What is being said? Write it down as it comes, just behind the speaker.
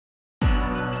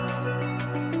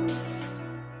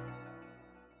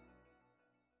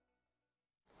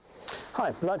Hi,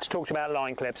 I'd like to talk to you about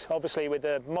line clips. Obviously with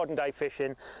the modern day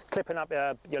fishing, clipping up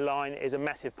your line is a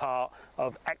massive part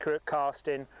of accurate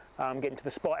casting, getting to the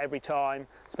spot every time,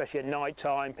 especially at night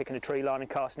time, picking a tree line and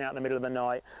casting out in the middle of the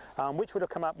night. Wychwood have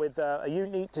come up with a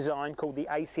unique design called the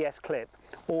ACS clip,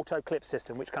 auto clip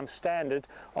system, which comes standard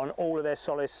on all of their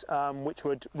Solace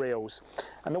Wychwood reels.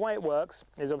 And the way it works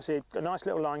is obviously a nice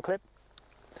little line clip.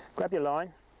 Grab your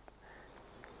line,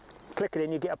 click it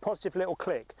in, you get a positive little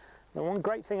click. Now, one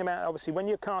great thing about, obviously, when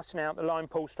you're casting out, the line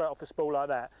pulls straight off the spool like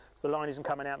that, so the line isn't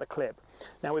coming out the clip.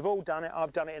 Now, we've all done it,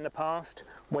 I've done it in the past,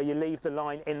 where you leave the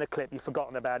line in the clip, you've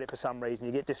forgotten about it for some reason,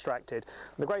 you get distracted.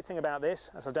 And the great thing about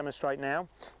this, as I'll demonstrate now,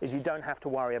 is you don't have to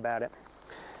worry about it.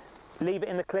 Leave it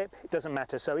in the clip, it doesn't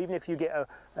matter. So even if you get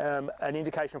an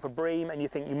indication for bream and you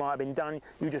think you might have been done,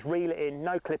 you just reel it in,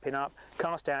 no clipping up,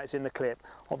 cast out, it's in the clip.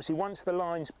 Obviously, once the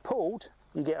line's pulled,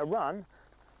 you get a run.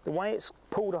 The way it's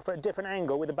pulled off at a different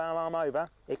angle with the barrel arm over,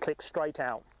 it clicks straight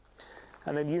out.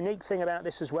 And the unique thing about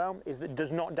this as well is that it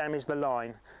does not damage the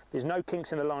line. There's no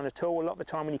kinks in the line at all. A lot of the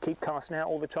time when you keep casting out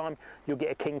all the time, you'll get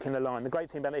a kink in the line. The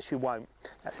great thing about this, you won't.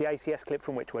 That's the ACS clip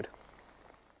from Wychwood.